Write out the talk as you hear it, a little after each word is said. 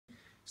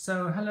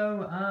So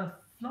hello,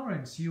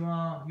 Florence. You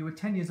were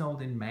 10 years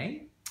old in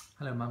May.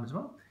 Hello, Mum as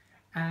well.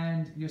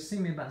 And you're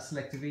seeing me about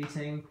selective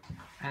eating,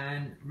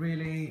 and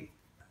really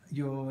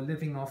you're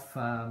living off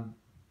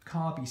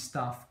carby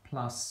stuff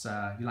plus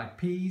you like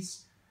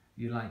peas,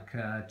 you like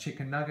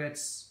chicken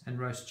nuggets and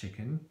roast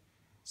chicken.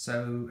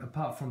 So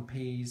apart from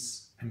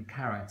peas and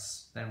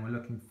carrots, then we're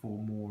looking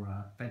for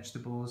more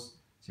vegetables.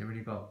 So you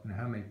already got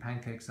homemade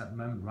pancakes at the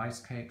moment, rice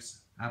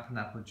cakes,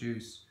 apple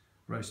juice,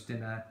 roast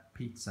dinner,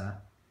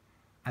 pizza.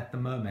 At the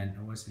moment,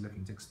 I'm obviously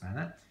looking to expand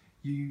that.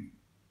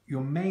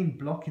 Your main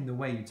block in the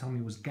way, you told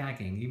me, was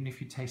gagging. Even if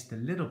you taste a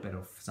little bit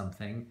of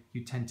something,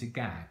 you tend to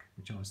gag,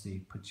 which obviously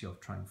puts you off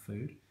trying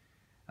food.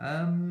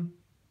 And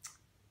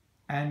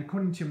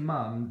according to your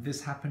mum,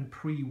 this happened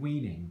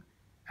pre-weaning.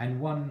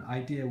 And one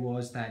idea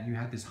was that you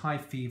had this high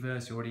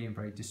fever, so you're already in a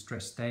very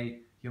distressed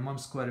state. Your mum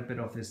squirted a bit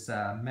of this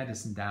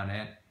medicine down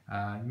it.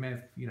 You may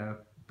have,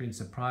 been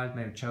surprised,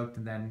 may have choked,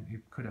 and then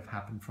it could have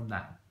happened from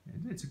that.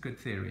 It's a good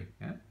theory,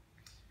 yeah?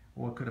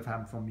 Or it could have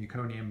happened from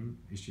meconium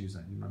issues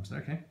that your mum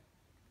said. Okay.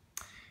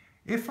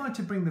 If I were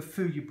to bring the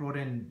food you brought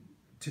in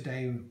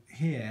today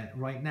here,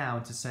 right now,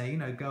 to say,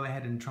 go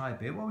ahead and try a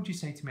bit, what would you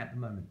say to me at the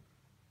moment?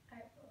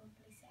 I'd probably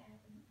say I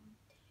wouldn't want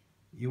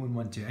to. You wouldn't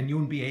want to, and you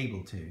wouldn't be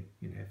able to.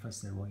 If I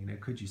said, well,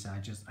 could you say,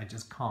 I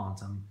just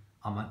can't.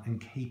 I'm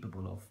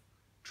incapable of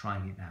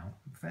trying it now.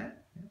 Fair?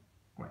 Yeah.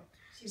 Great.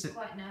 She was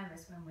quite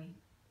nervous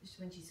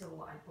when she saw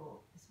what I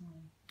bought this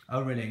morning.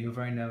 Oh really? You're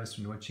very nervous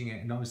when you're watching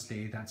it, and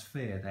obviously that's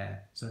fear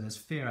there. So there's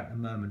fear at the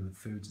moment with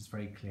foods, it's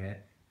very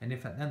clear. And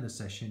if at the end of the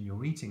session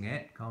you're eating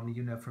it calmly,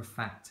 you know for a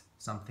fact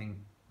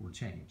something will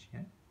change.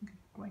 Yeah? Okay,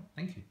 great,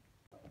 thank you.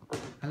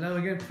 Hello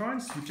again,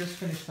 Florence. We just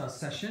finished our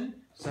session.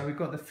 So we've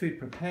got the food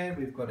prepared.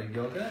 We've got a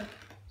yogurt,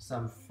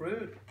 some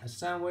fruit, a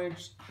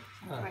sandwich,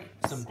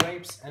 some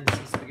grapes, and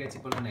some spaghetti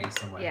bolognese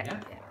somewhere.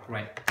 Yeah?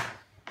 Great.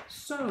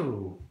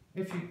 So,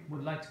 if you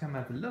would like to come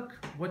have a look,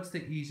 what's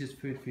the easiest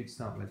food for you to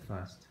start with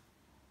first?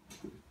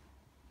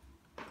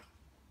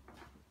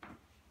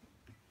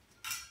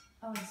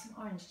 Oh, and some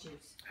orange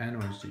juice. And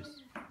orange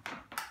juice.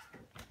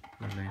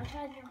 Lovely. I'll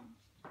try them.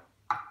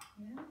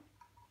 Yeah.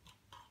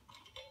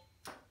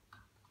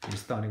 You're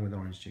starting with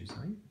orange juice,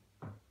 are you?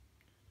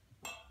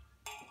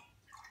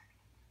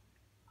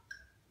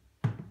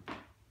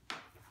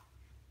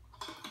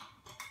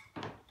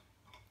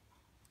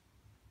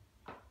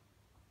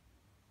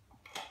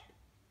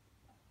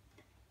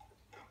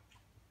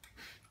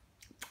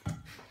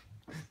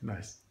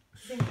 Nice.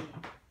 Zingy.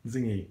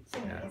 Zingy.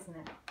 Zingy, Yeah. isn't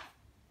it?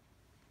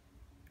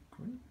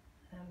 Great.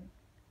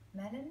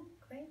 Melon,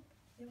 grape,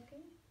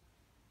 yogi,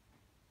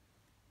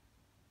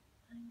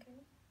 mango.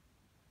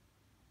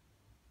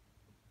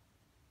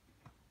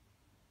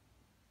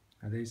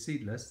 Are they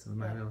seedless? Or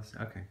Yeah.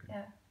 Okay, good.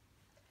 Yeah.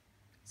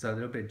 So a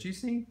little bit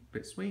juicy, a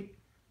bit sweet.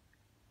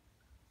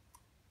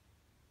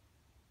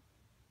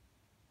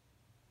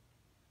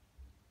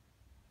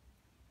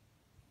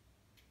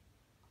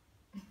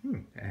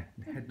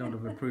 Head nod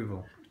of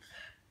approval.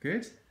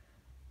 Good.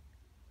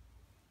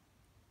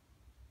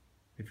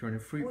 If you're on a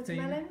fruit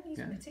Watermelon? theme.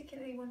 You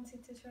particularly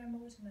wanted to try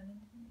watermelon,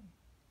 didn't you?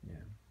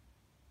 Yeah.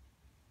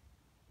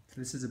 So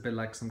this is a bit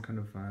like some kind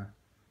of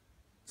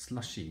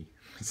slushy.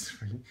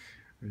 It's really,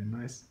 really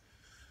nice.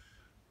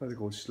 What's it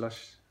called?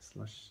 Slush.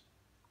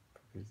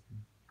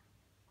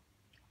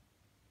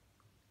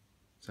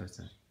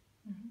 So.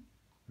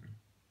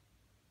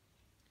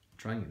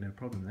 Trying it, no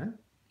problem there.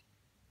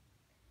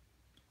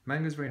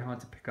 Mango's very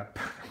hard to pick up.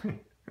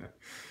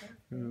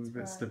 A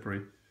bit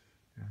slippery.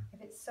 Yeah.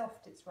 If it's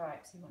soft, it's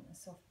ripe, so you want the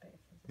soft bit.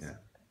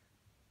 Soft bit.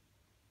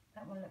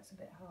 That one looks a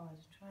bit hard.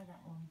 Try that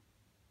one.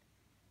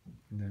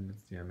 And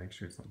then make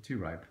sure it's not too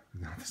ripe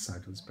on the other side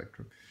of the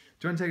spectrum.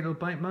 Do you want to take a little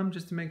bite, Mum,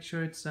 just to make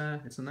sure it's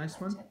a nice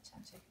one? Check it's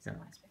a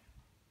nice bit.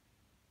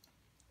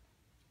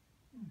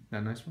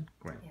 That nice one?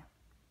 Great.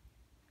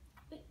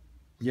 Yeah.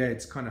 Yeah,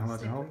 it's kind of hard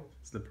to hold.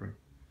 Slippery.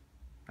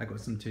 I got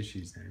some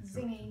tissues there.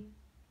 Zingy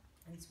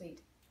and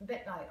sweet. A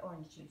bit like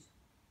orange juice.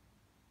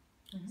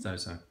 So.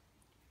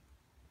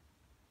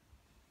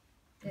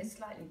 It's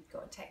slightly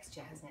got a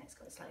texture, hasn't it? It's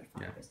got a slightly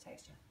fibrous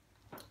texture.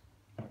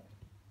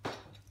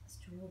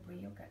 Strawberry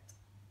yoghurt.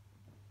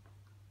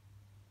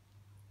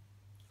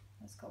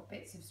 It's got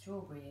bits of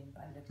strawberry in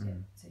by the look of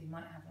it. So you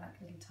might have like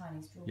little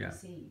tiny strawberry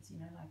seeds,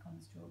 like on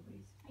the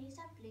strawberries. I used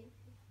to have blue.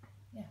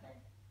 Yeah.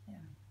 Yeah.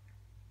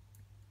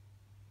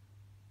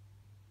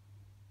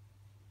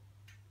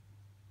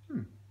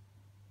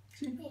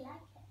 I really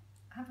like it.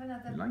 Have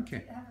another. You like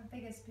it? Have a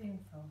bigger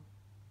spoonful.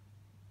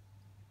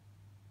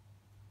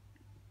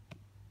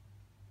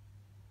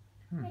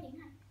 Really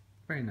nice.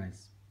 Very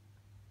nice.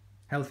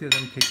 Healthier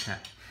than Kit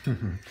Kat.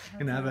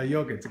 Gonna have a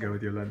yogurt to go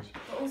with your lunch.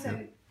 But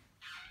also,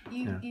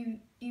 you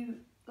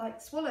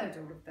like swallowed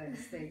all of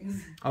those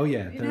things. Oh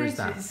yeah, You there is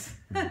notice?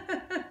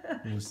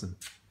 that. Awesome.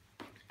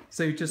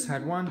 So you just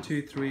had 1,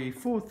 2, 3,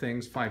 4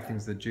 things, 5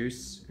 things of the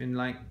juice in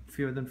like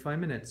fewer than 5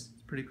 minutes.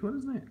 It's pretty cool,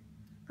 isn't it?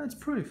 That's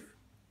proof.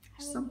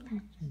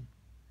 Something.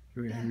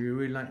 You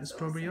really like the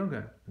strawberry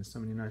yogurt. There's so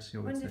many nice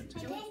yogurts there It too.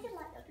 tasted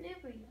like the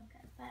blueberry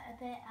yogurt, but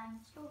a bit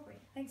strawberry.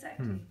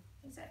 Exactly,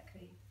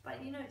 exactly.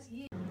 But you know, it's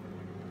you.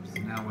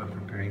 So now we're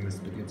preparing the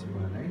spaghetti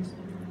bolognese.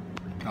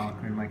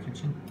 Darker in my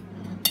kitchen.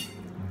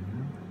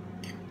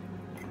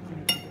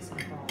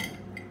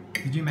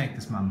 Did you make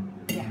this, Mum?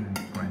 Yeah.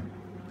 Great.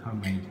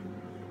 Homemade.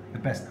 The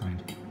best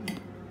kind. It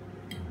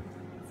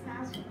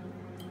smells really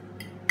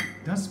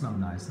It does smell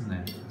nice, doesn't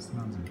it? It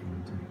smells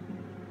important too.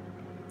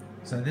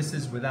 So this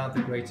is without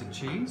the grated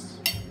cheese.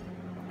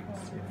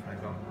 Let's see if I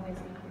got.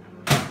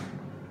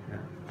 Yeah.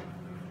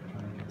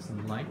 Try and get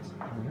some light.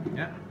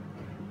 Yeah.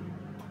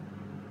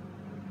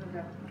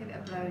 Give it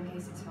a blow in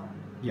case it's hot.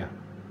 Yeah.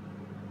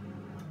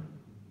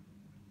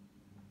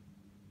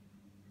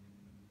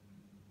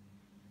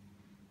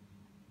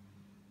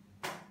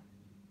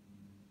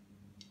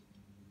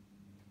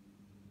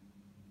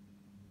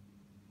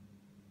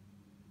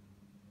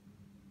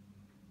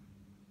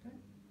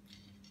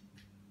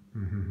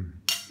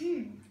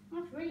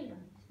 That's really good.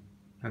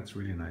 That's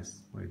really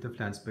nice. Wait, the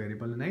flat spaghetti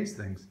bolognese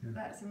things. Yeah.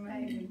 That's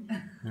amazing.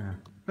 Yeah.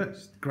 Look,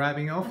 just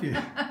grabbing off you.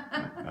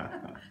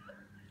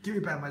 Give me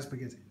back my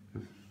spaghetti.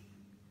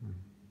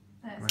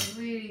 That's a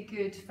really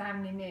good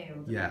family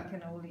meal that Yeah. we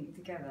can all eat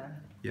together.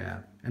 Yeah.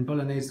 And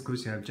bolognese, of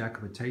course, you have jack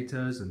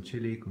potatoes and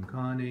chili con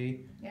carne,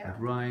 you Yeah.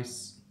 have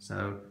rice.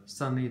 So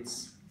suddenly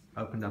it's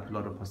opened up a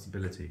lot of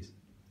possibilities.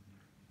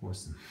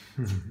 Awesome.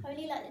 I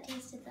really like the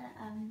taste of the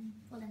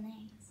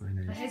bolognese.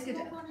 Bolognese. It is good.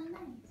 More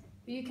bolognese.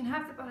 But you can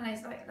have the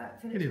bolognese like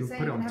You Philip can was saying,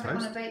 put it you on can have it on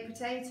toast. a baked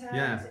potato.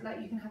 Yeah. Like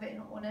you can have it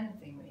on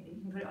anything really.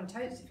 You can put it on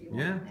toast if you want.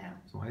 Yeah. Yeah.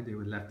 That's what I do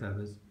with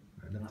leftovers.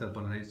 Leftover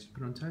bolognese, just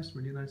put it on toast.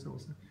 Really nice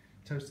also.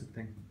 Toasted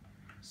thing.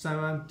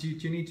 So do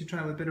you need to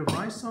try with a bit of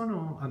rice on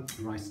or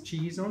rice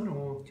cheese on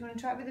or? Do you want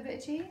to try it with a bit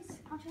of cheese?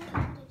 I'll try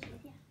the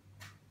cheese, yeah.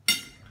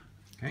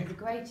 Okay. The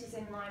grate is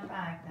in my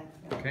bag there,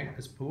 Phil. Okay,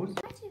 let's pause.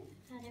 I do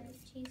had it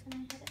with cheese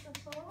when I had it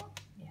before.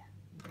 Yeah,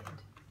 you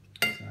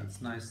did. So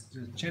it's nice.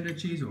 Just cheddar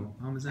cheese or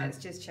parmesan? It's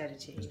just cheddar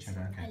cheese. Just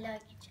cheddar, I okay.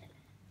 like cheddar.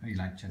 Oh, you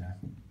like cheddar.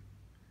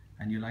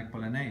 And you like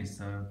bolognese,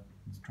 so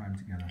let's try them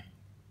together.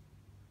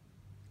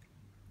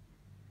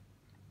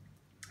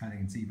 I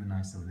think it's even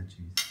nicer with the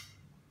cheese.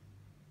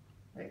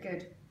 Look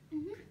good.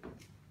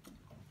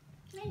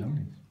 Really Lovely.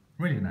 nice.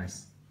 Really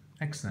nice.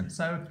 Excellent.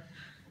 So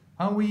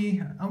are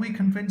we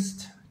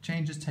convinced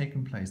change has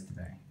taken place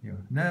today? You're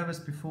nervous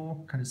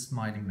before, kind of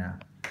smiling now.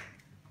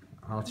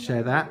 I'll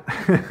share that.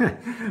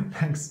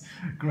 Thanks.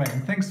 Great.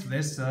 And thanks for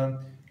this.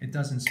 It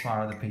does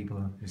inspire other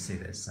people who see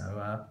this.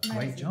 So great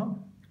Amazing.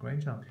 job. Great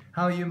job.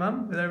 How are you,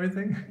 Mum, with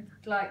everything?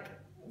 Like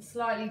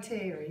slightly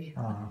teary.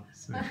 Oh,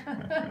 sweet.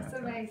 It's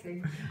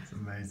amazing. It's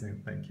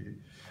amazing. Thank you.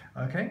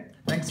 Okay.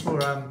 Thanks for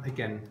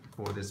again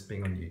for this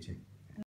being on YouTube.